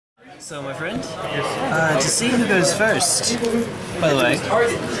So, my friend, to see who goes first, by the way,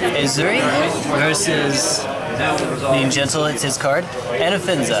 Ezuri versus being gentle, it's his card,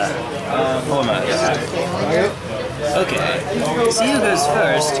 Anafenza, foremost. Okay, to see who goes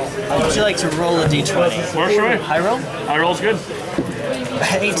first, would you like to roll a d20? Works for me. High roll? High roll's good.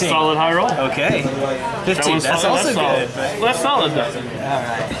 18. Solid high roll. Okay. 15, that's also good. That's solid though.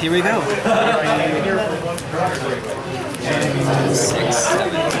 Alright, here we go. 6,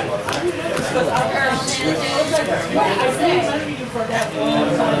 7.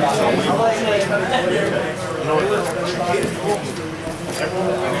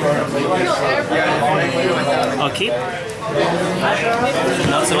 I'll keep.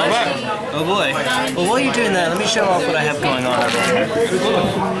 Not so much. Oh boy. Well, while you're doing that, let me show off what I have going on over here.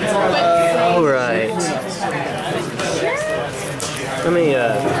 Alright. Let me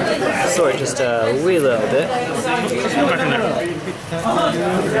sort just a wee little bit.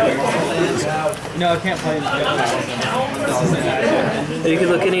 No, I can't play. You can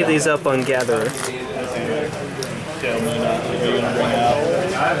look any of these up on Gatherer.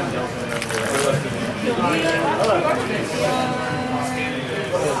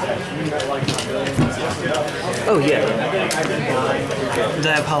 Oh yeah. And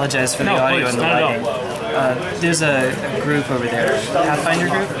I apologize for the audio and the lighting. There's a group over there, Pathfinder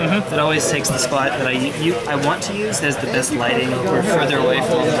group, that always takes the spot that I want to use as the best lighting. We're further away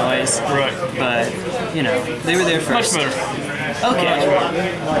from all the noise. Right. But, you know, they were there first. Much better. Okay.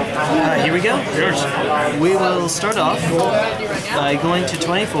 Here we go. Yours. We will start off by going to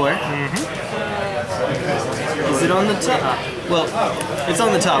 24. Is it on the top? Well, it's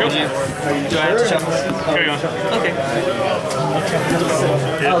on the top. Do I have to shuffle? Carry on. Okay.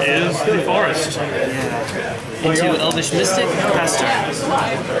 It is the forest. Yeah. Into Elvish Mystic, pass turn.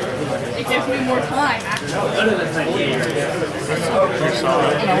 It gives me more time, actually.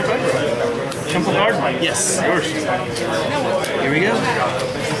 Simple card? Yes. Yours. Here we go.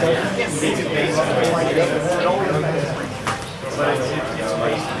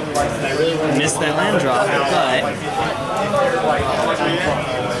 Missed that land drop, but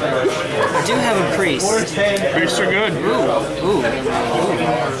I do have a priest. Priests are good. Ooh.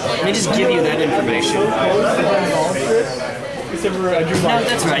 Let me just give you that information. No,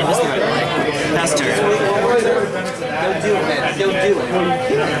 that's right. That's the right way. Pass turn. Don't do it, man. Don't do it.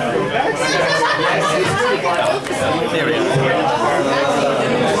 There we go.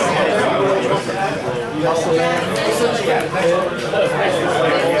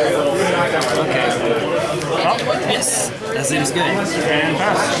 Okay. Yes, that seems good. And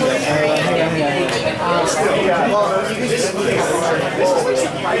pass.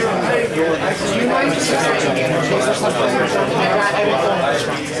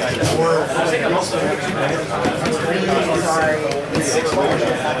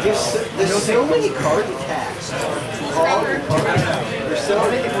 There's so many card attacks. There's so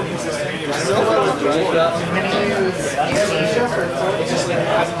many. There's so many.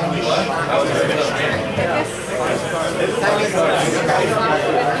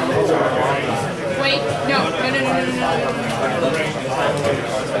 Wait, no.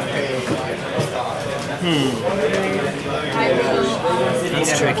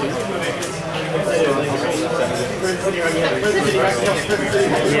 That's tricky.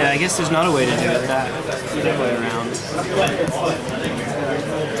 Yeah, I guess there's not a way to do it that way around.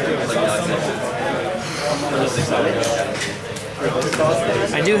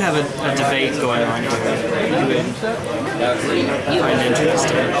 I do have a debate going on here. I find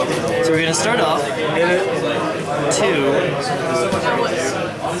interesting. So we're going to start off to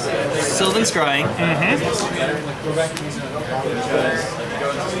Sylvan Scrying.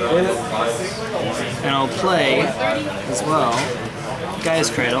 And I'll play as well Gaea's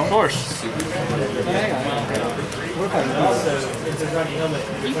Cradle. Of course.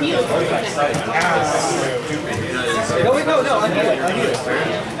 No, wait, no, I hear it.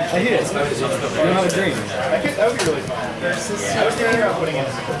 I hear it. You don't have a dream. That would be really fun. I was thinking about putting it.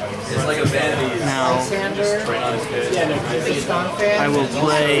 It's like a vanity. Now, I will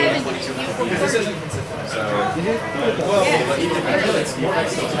play. You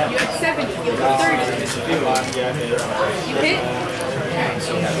have 70, you have 30. You hit?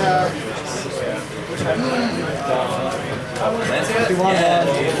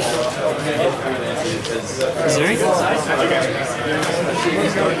 Ezuri?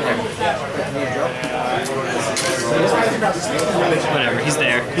 Whatever, he's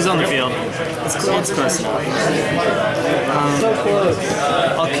there. He's on the field. It's close enough.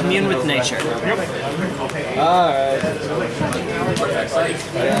 I'll commune with nature. Alright.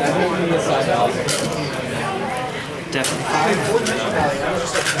 Definitely 5.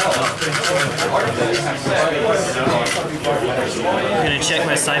 I'm gonna check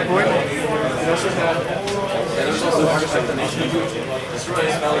my sideboard.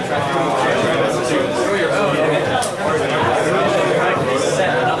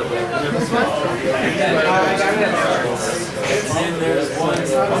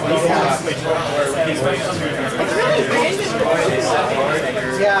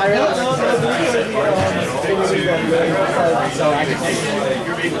 Yeah, I realize. So I can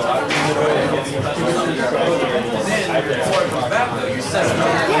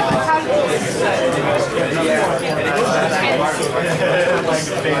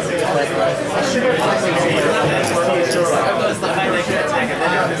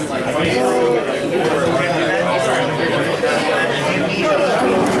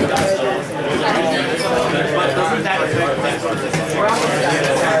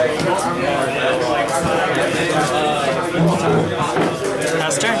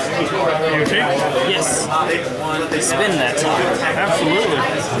Pastor? You take? Yes. Spin that time. Absolutely. I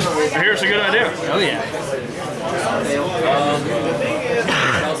hear it's a good idea. Oh yeah.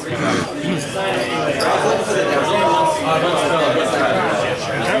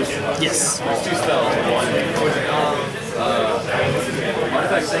 Yes.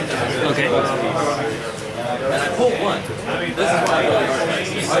 Okay.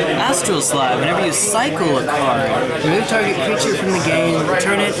 Astral Slide. Whenever you cycle a card, remove target creature from the game,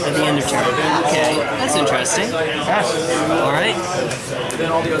 return it at the end of turn. Okay, that's interesting. Alright.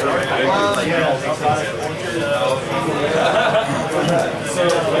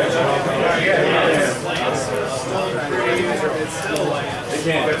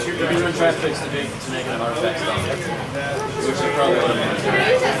 But you're traffic to negative artifacts, which is probably what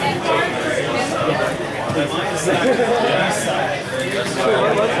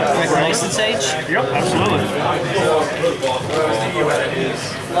Reclamation Sage? Yep, absolutely.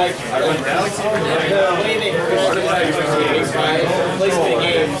 Like, the way they placement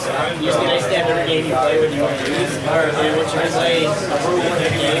games, usually they stand every game you play when you want to use. And when you play a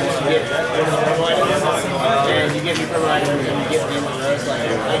game, you get one and you give me per item and you get me one of those. Like,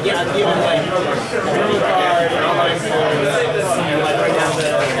 I'm giving like a blue card and all my cards, and like right now the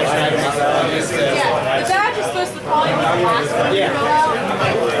extra Yeah, the badge is supposed to probably be the last one to go out.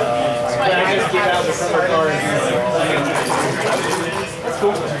 but I just give out the silver cards. So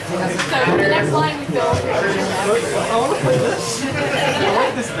the next line we fill. I want to play this.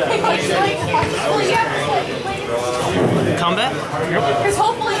 Well, yeah, Combat? because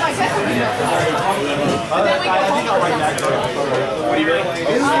hopefully my deck will be done. But then we go home. What do you mean?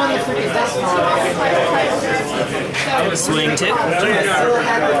 This is one of the Swing 2.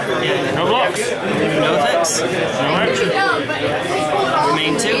 No blocks. No effects. No action.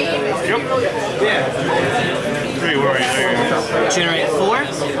 Main 2. Yep. Pretty worried there. Generate 4.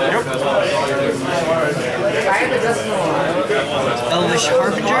 Yep. Elvish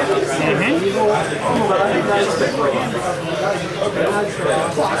Harbinger.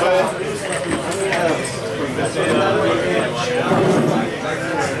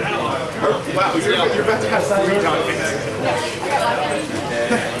 Wow, you're about to have some read on me.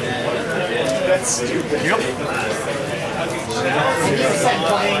 That's stupid. Yep.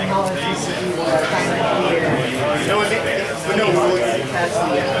 Good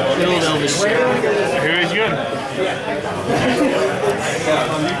old Elvish Champion. Here he's good.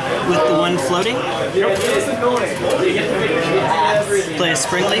 With the one floating. Yep. Play a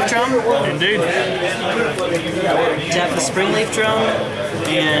Springleaf Drum. Indeed. Tap the Springleaf Drum.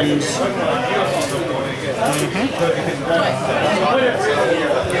 And...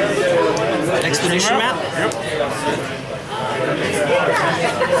 Expedition Map. Yep.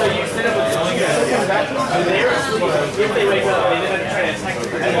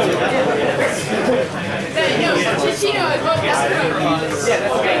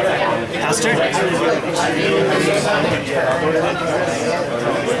 Pastor?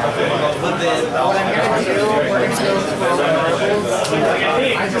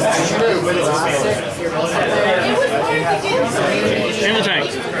 In the tank.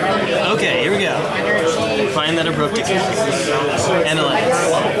 Okay, here we go. Find that abrupt and a land.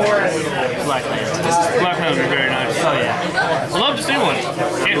 Black land. Black Mountain would be very nice. Oh yeah. I'd love to see one.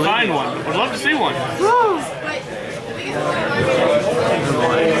 Can't find one. Would love to see one.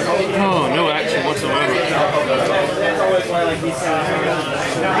 Oh, no action whatsoever. But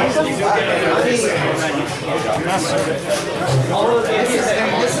I was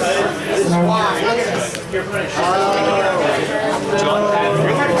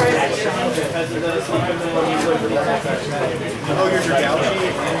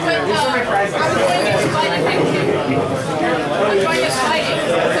going to invite him to I get fighting.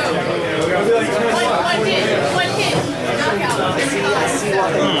 So, one hit, knockout.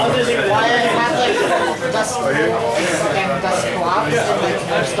 Why I had like dust and dust blobs and like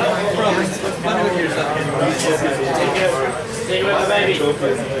dust behind the hands. Take away my baby.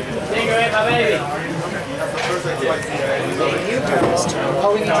 Take away my baby. Oh,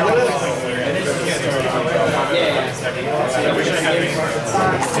 we need to go. Yeah.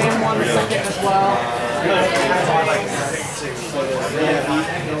 Sam 1 second as well.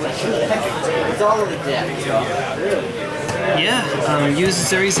 It's all of the deck. Yeah, use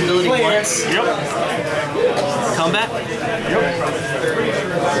Ezuri's ability once. Yep. Combat? Yep.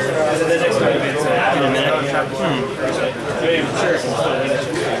 In a minute.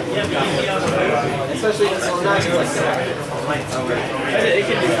 Especially if it's so nice like that. I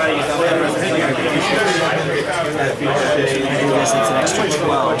guess it's an extra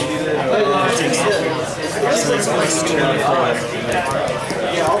 12. So it's plus 24.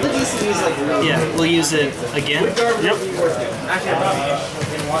 Yeah, all the DCs like really. Yeah, we'll use it again. Yep.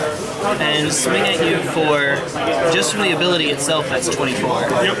 And swing at you for, just from the ability itself, that's 24.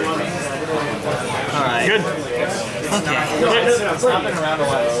 Yep. Alright. Good. Okay.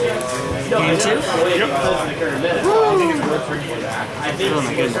 Game 2? Yep. Oh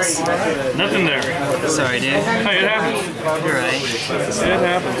my goodness. Nothing there. Sorry, dude. Hey, it happens. You're right. It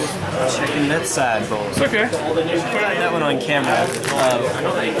happens. Checking that sideboard. It's okay. Got that one on camera.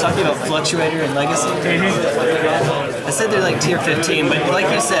 Talking about Fluctuator and Legacy. I said they're like tier 15, but like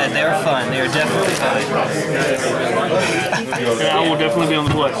you said, they are fun. They are definitely fun. Yeah, I will definitely be on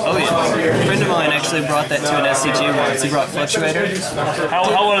the play. Oh yeah. A friend of mine actually brought that to an SCG once. He brought Fluctuator. How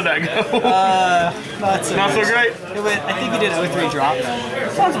well did that go? Not so great? It went, I think he did 0-3 drop.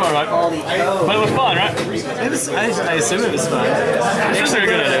 Sounds about right. But it was fun, right? It was, I assume it was fun. It's just very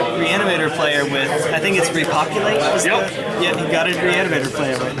good at it. Reanimator player with, I think it's Repopulate. Yep. Yeah, he got a Reanimator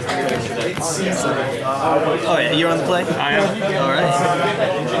player with. Oh yeah, you're on the play? I am. Alright.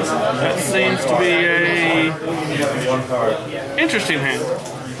 That seems to be a interesting hand.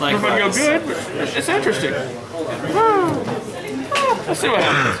 Like If I go good, but it's interesting. Let's see what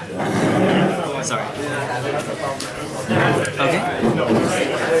happens. Sorry. Okay.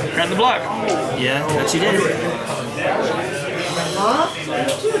 Got the block. Yeah, that you did.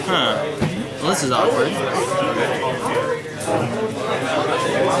 Huh. Well, this is awkward.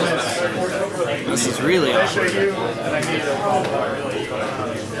 This is really awkward.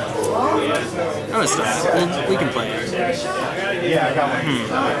 Oh, it's not. We can play it.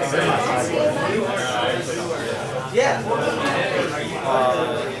 Yeah.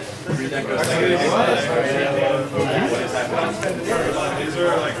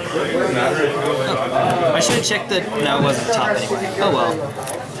 I should have checked that. No, it wasn't top anyway. Oh well.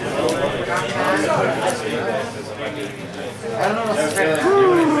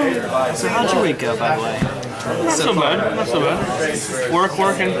 So how'd your week go, by the way? Not so bad. Not so bad. Work,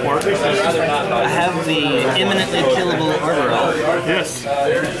 and work. I have the imminently killable Arbor Elf. Yes.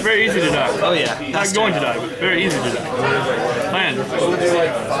 Very easy to die. Oh yeah. Not going to die, but very easy to die. Land.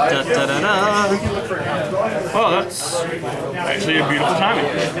 Da, da, da, da. Oh, that's actually a beautiful timing.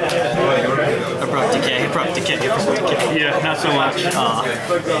 Abrupt decay, abrupt decay, abrupt decay. Yeah, not so much. Alright.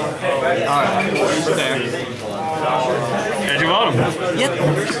 Fair. Edge of Autumn. Yep.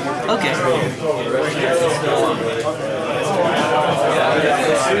 Okay.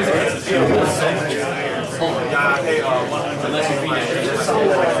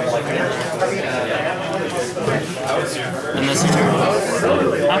 And that's your turn.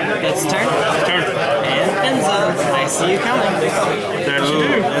 That's the turn? Turn. And Enza. I see you coming. That you do.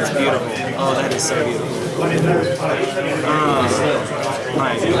 That's beautiful. Oh, that is so beautiful.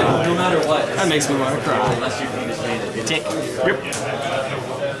 My God. No matter what. That makes me want to cry. Tick. Yep.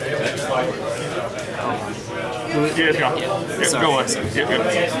 Yeah, go. Yep, Sorry. go on. Yep, yep.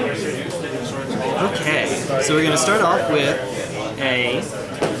 Okay, so we're going to start off with a...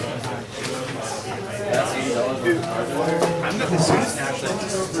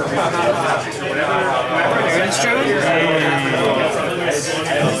 Viridian Shaman?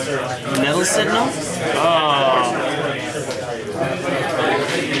 Nettle Sentinel?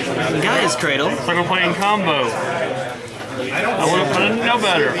 Gaea's Cradle. It's like we're playing combo. I didn't know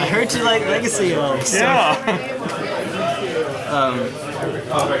better. I heard you like Legacy Elves. Yeah.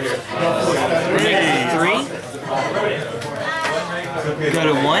 Three. Go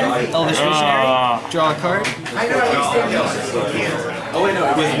to 1. Elvish Visionary. Draw a card.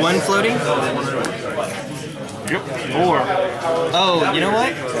 With 1 floating. Yep. 4. Oh, you know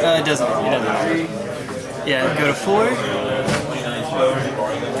what? It doesn't. Yeah, go to 4.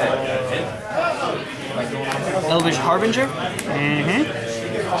 Elvish Harbinger.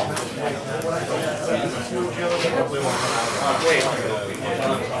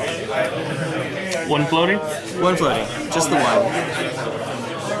 One floating? One floating, just the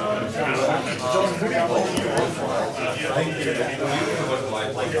one.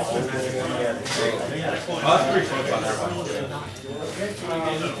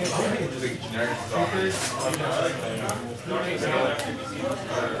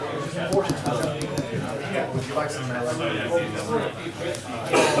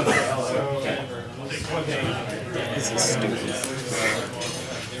 This is stupid.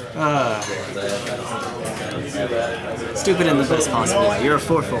 Stupid in the best possible way. You're a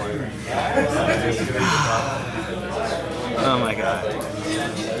 4/4. Oh my god.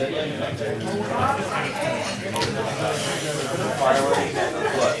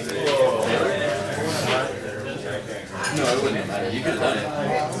 No, it wouldn't matter. You could have done it.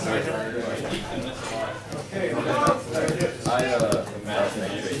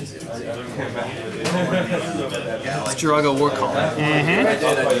 It's Joraga Warcaller.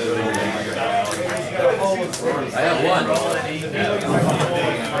 I have one.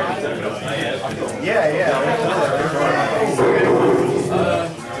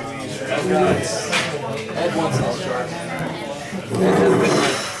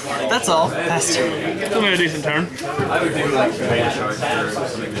 That's all. Pass turn. Still made a decent turn. I would do like Fauna Shaman or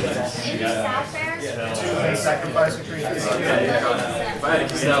something like that. Sacrifice a creature. If I had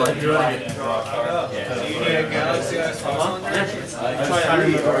to sell it,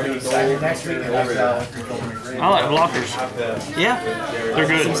 Next week, I like blockers. Yeah, They're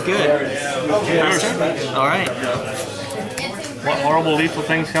good. seems good. All right. What horrible lethal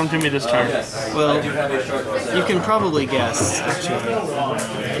things come to me this turn? Well, you can probably guess, actually.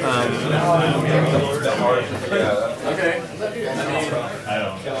 okay.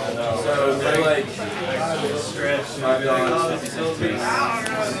 So they're like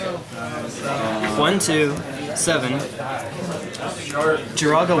 1, 2, 7.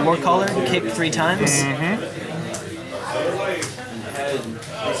 Joraga Warcaller, kick 3 times.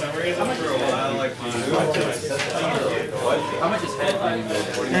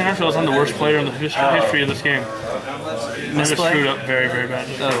 Man, I feel like I'm the worst player in the history of this game. I just screwed up very, very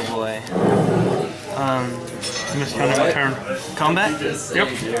badly. Oh boy. Miscounted my turn. Combat? Yep.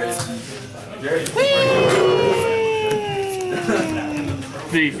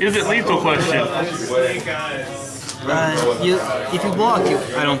 The is it lethal question? If you block,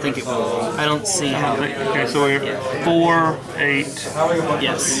 I don't think it will. I don't see how. Okay, so we're 4, 8,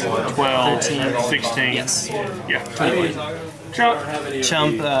 Yes. 12, 13. 16. Yes. Yeah. 21. Chump.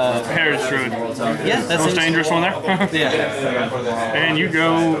 Chump. Harris Druid. Yeah, that's Most dangerous one there. Yeah. And you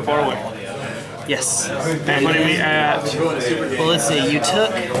go far away. Yes. And putting me at Well, let's see. You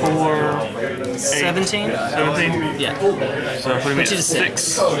took 17. 17. Yeah. So putting me Put you at to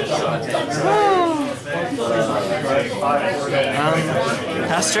 6.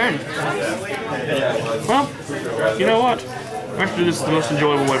 Pass turn. Well, you know what? We have to do this the most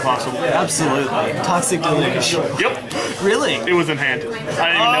enjoyable way possible. Absolutely. Toxic Delusion. Yep. Really? It was in hand. I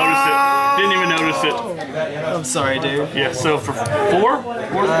didn't even notice it. Didn't even notice it. I'm sorry, dude. Yeah, so for 4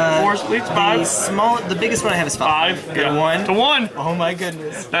 at least 5. The biggest one I have is 5. Go Yeah. to 1. To 1. Oh my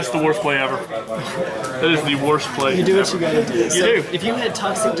goodness. That's the worst play ever. That is the worst play. You do what ever. you gotta do. You do. If you had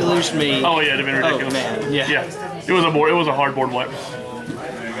Toxic Delusion me, Oh yeah, it'd have been ridiculous. Oh man, yeah. Yeah. It was a hard board wipe.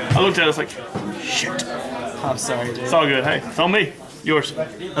 I looked at it, I was like, shit. I'm sorry, dude. It's all good. Hey, it's on me. Yours.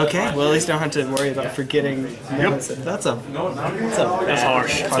 Okay, well at least I don't have to worry about forgetting. Yep. That's a That's harsh.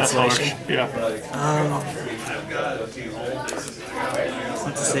 That's harsh. consolation. Yeah.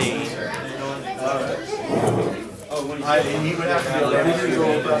 Let's see.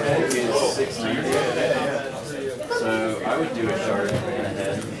 So I would do a shard and a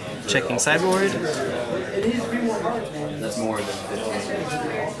head. Checking sideboard. That's more than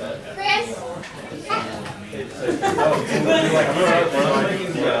 15.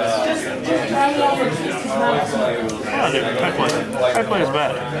 Oh, dude, high play. High play is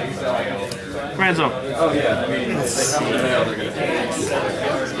bad. Command zone. Oh yeah, I mean, they have the mail, they're gonna take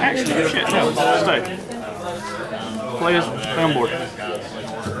it. Actually, shit, no. Stay. Play on board.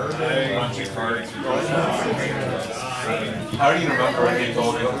 I don't even remember when they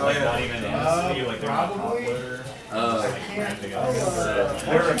told me. There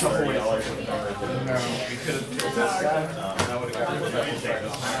were a couple of dollars. Go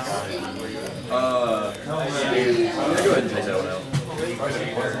ahead and take that one out. I'm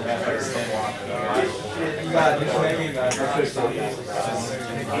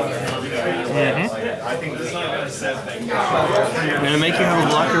gonna make you have a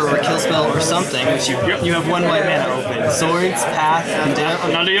blocker or a kill spell or something, which you have 1 white mana open. Swords, path, condemn.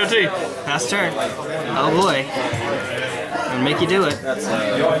 I'm not DOT. Pass turn. Oh boy. I'm gonna make you do it.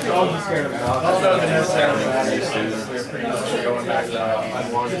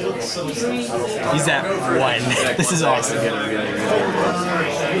 He's at 1. This is awesome.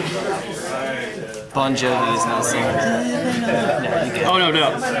 Bon Jovi is not singing. No, you can't. Oh, no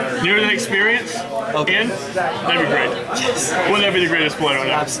doubt. Near the experience, Okay. in, that'd be great. Yes. Wouldn't that be the greatest play right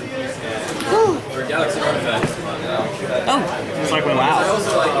now? Absolutely. Oh, It's like when Wow.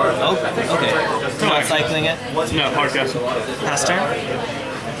 Oh, okay. You're not cycling it? No, hard castle. Pass turn?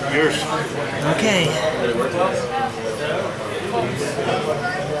 Yours. Okay.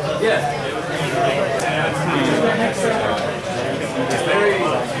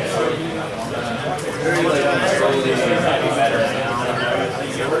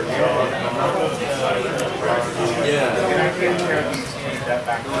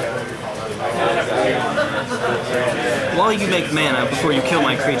 While you make mana before you kill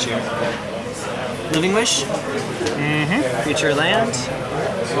my creature. Living Wish? Creature land.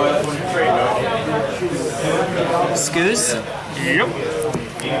 Scoos? Yep.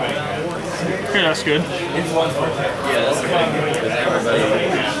 Okay, that's good.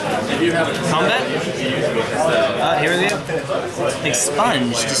 Combat? Here we go.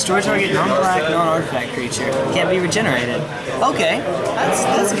 Expunge. Destroy target non-black, non-artifact creature. Can't be regenerated. Okay,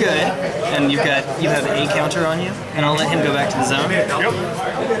 that's good. And you have a counter on you, and I'll let him go back to the zone. Yep.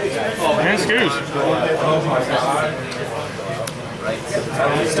 And Scoos.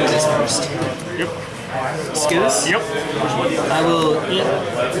 Let's do this first. Yep. Scoos? Yep. I will eat.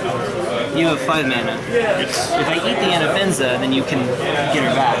 You have 5 mana. If I eat the Anafenza, then you can get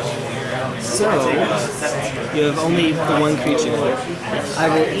her back. So, you have only the 1 creature. I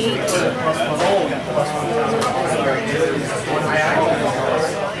will eat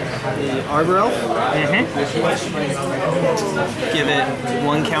the Arbor Elf. Give it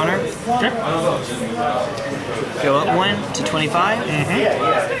 1 counter. Go up 1 to 25.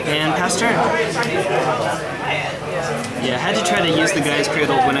 And pass turn. Yeah, I had to try to use the Guy's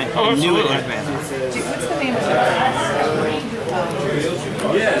Cradle when I knew it had mana. What's the name of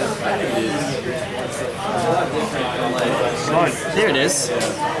Slide. There it is.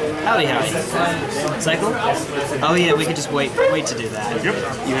 Howdy howdy. Cycle? Oh yeah, we could just wait to do that. Yep.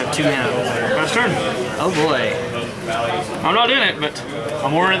 You have 2 mana. Pass turn. Oh boy. I'm not in it, but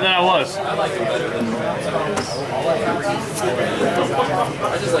I'm more in it than I was. I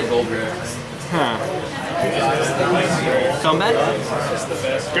just like gold rare. Huh. Combat?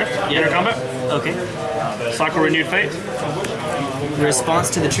 Okay. Yeah. Combat. Okay. Cycle Renewed Fate. Response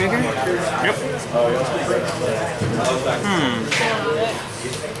to the trigger? Yep.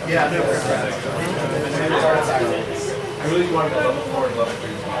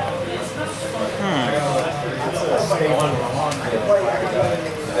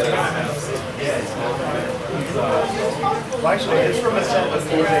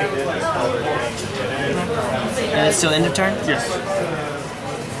 And it's still end of turn? Yes.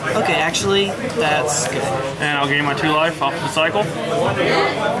 Okay, actually, that's good. And I'll gain my 2 life off the cycle.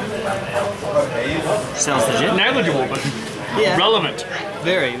 Sounds legit. Negligible, but Yeah. relevant.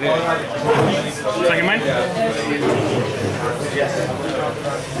 Very, very. Second main.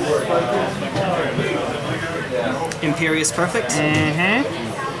 Imperious Perfect?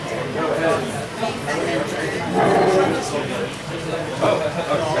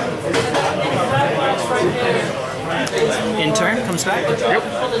 In turn, comes back?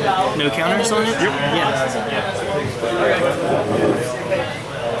 Yep. No counters on it? Yep. Yeah.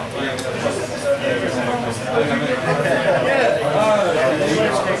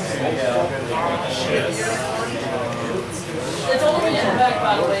 It's only in the back,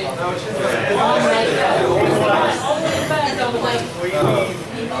 by the way.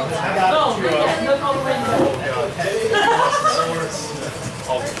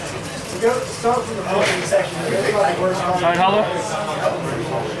 Side hollow.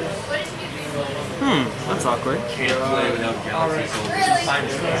 That's awkward. Can't play without Galaxy Soul.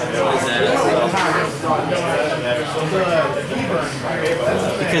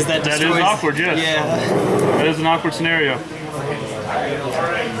 Because that That destroys... is awkward, yes. Yeah. That is an awkward scenario.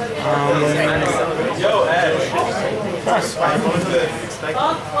 Yo, Ash.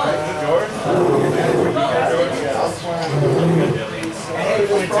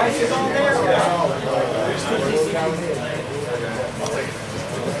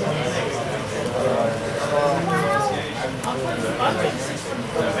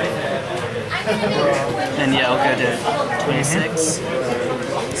 And yeah, I'll go to 26.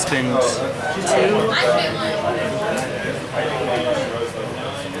 Spend 2.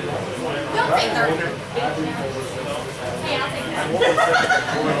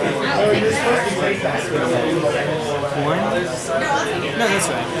 One? No, that's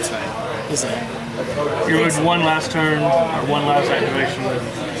right. That's right. Isn't it? You would one last turn, or one last activation.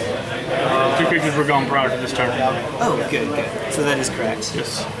 2 creatures were gone prior to this turn. Oh, good, good. So that is correct.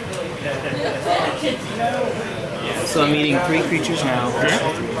 Yes. So I'm eating 3 creatures now.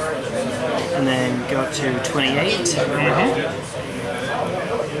 And then go up to 28.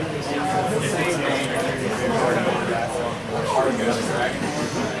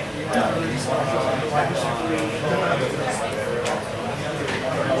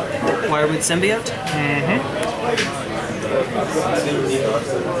 Wirewood Symbiote?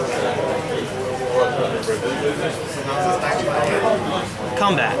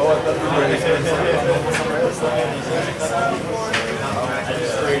 Combat.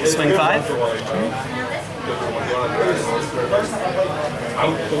 Swing 5.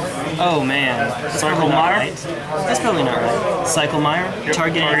 Oh man. Cycle Mire? Right. That's probably not right. Cycle Mire? Yep.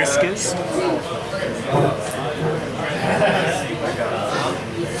 Target Goose?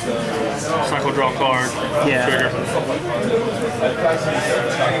 Cycle draw card. Yeah. Trigger.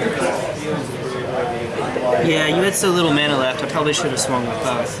 Yeah, you had so little mana left, I probably should have swung with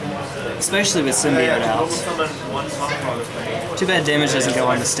both. Especially with Symbiote out. Too bad damage doesn't go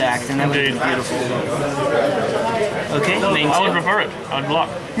on the stack, then that would have been beautiful. Okay, main 2. I would prefer it. I would block.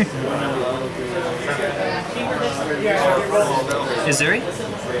 Ezuri?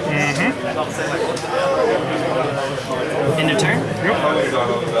 End of turn? Yep.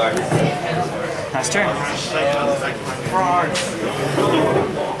 Last turn.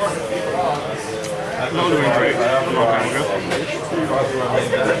 That would have been great. A long time ago.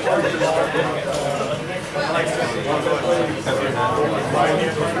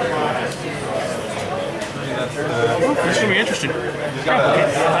 This should be interesting. Yeah, okay.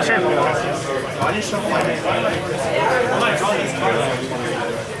 Sure.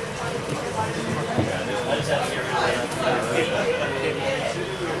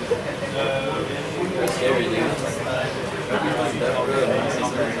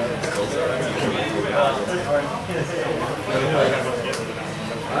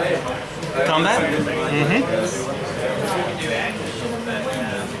 Combat?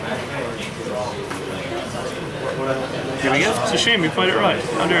 Here we go. It's a shame you played it right.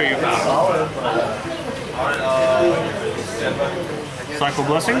 How dare you? Cycle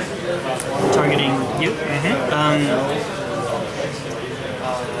Blessing. Targeting you?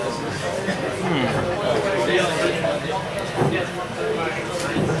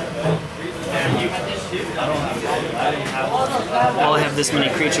 While I have this many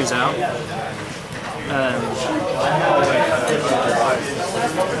creatures out.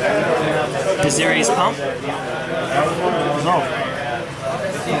 Ezuri's Pump? No.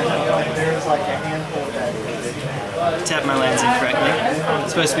 Tap my lands incorrectly.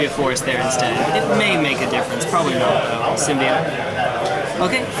 It's supposed to be a forest there instead. It may make a difference. Probably not, though. Symbiote.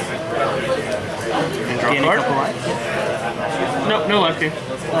 Okay. Gain a couple life. No, no life gain.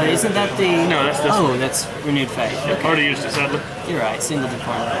 Isn't that the... No, that's this Oh, one. that's Renewed Fate. Okay. Already used it, sadly. You're right, single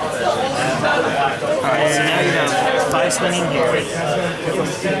deployment. Alright, so now you have 5 swinging here.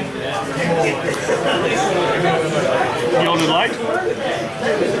 Yielded Light.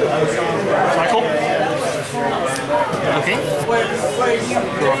 Cycle. Okay.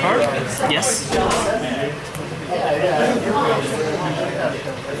 Draw a card. Yes.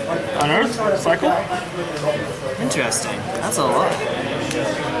 Unearth. Cycle. Interesting. That's a lot.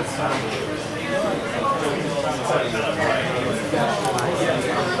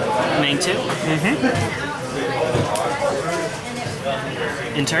 Main 2?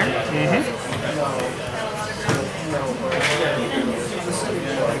 In turn?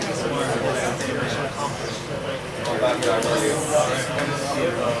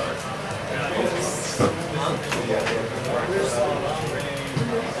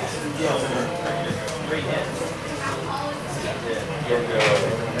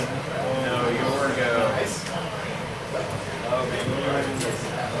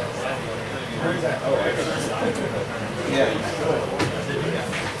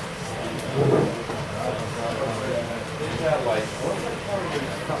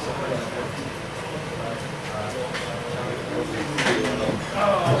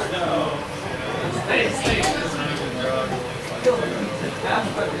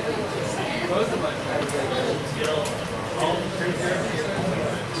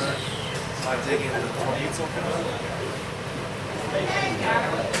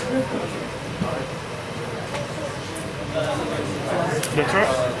 That's right.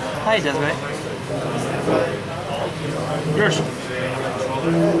 Hi, Desiree. Yours.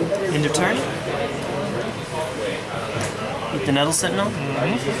 End of turn. With the Nettle Sentinel.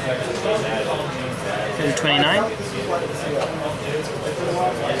 Go to 29.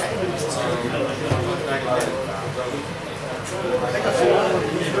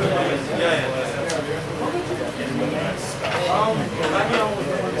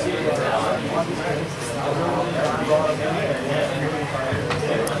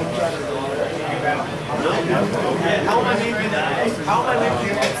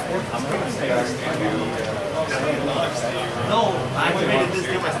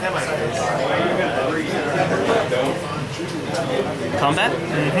 Combat?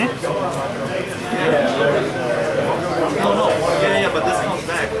 Yeah, but this comes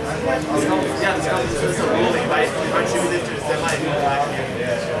back. This comes rolling. If I choose it to semi,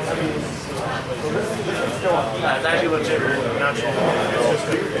 it's actually legit, natural.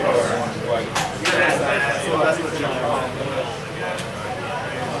 That's legit.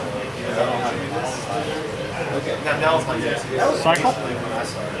 Now it's my guess. Cycle.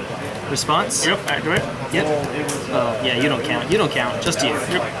 Response? Yep, activate. Yep. Oh, yeah, you don't count. You don't count, just you.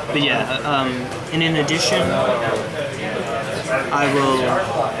 Yep. But yeah, and in addition, I will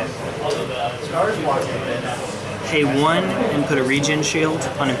pay 1 and put a regen shield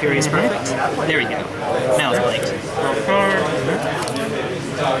on Imperious Perfect. There we go. Now it's blanked.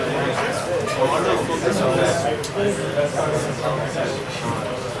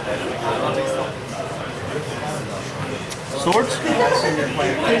 Swords.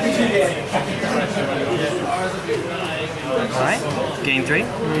 Alright, gain 3.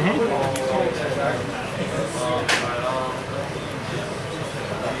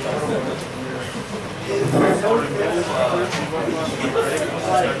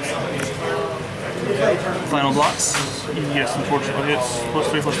 Final blocks? Yes, unfortunately, it's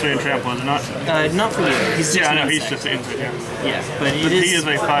 +3/+3 and trample, is it not? Not for you. He's Yeah, I know, an he's insect. just an insect, yeah. Yeah, but it But is. he is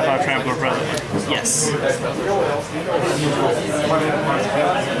a 5/5 trampler presently. Yes.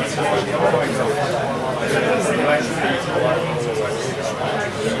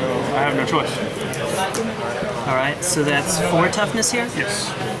 I have no choice. Alright, so that's 4 toughness here. Yes.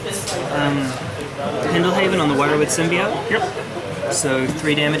 Pendlehaven on the Wirewood Symbiote. Yep. So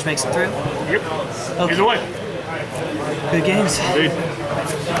 3 damage makes it through. Yep. Okay. Either way. Good games. Dude,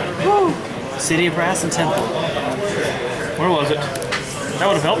 Woo! City of Brass and Temple. where was it? That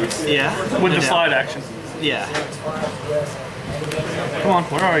would have helped. Yeah. With no the doubt. slide action. Yeah. Come on,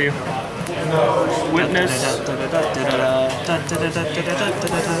 where are you? Witness.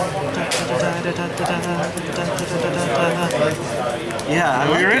 Yeah, I I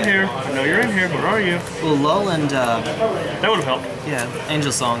know like you're in it. here. I know you're in here. Where are you? Well, Lull and That would have helped. yeah,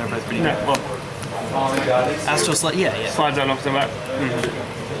 Angel Song are both pretty No, good. well, Astral Slide, yeah. slides out off the map.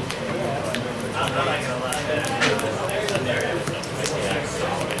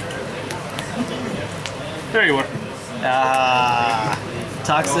 There you are. Ah,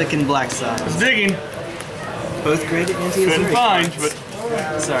 Toxic and Black Sun. It's digging. Both great at anti-Ezuri. Couldn't find, but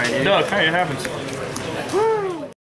Sorry, dude. no, okay, it happens.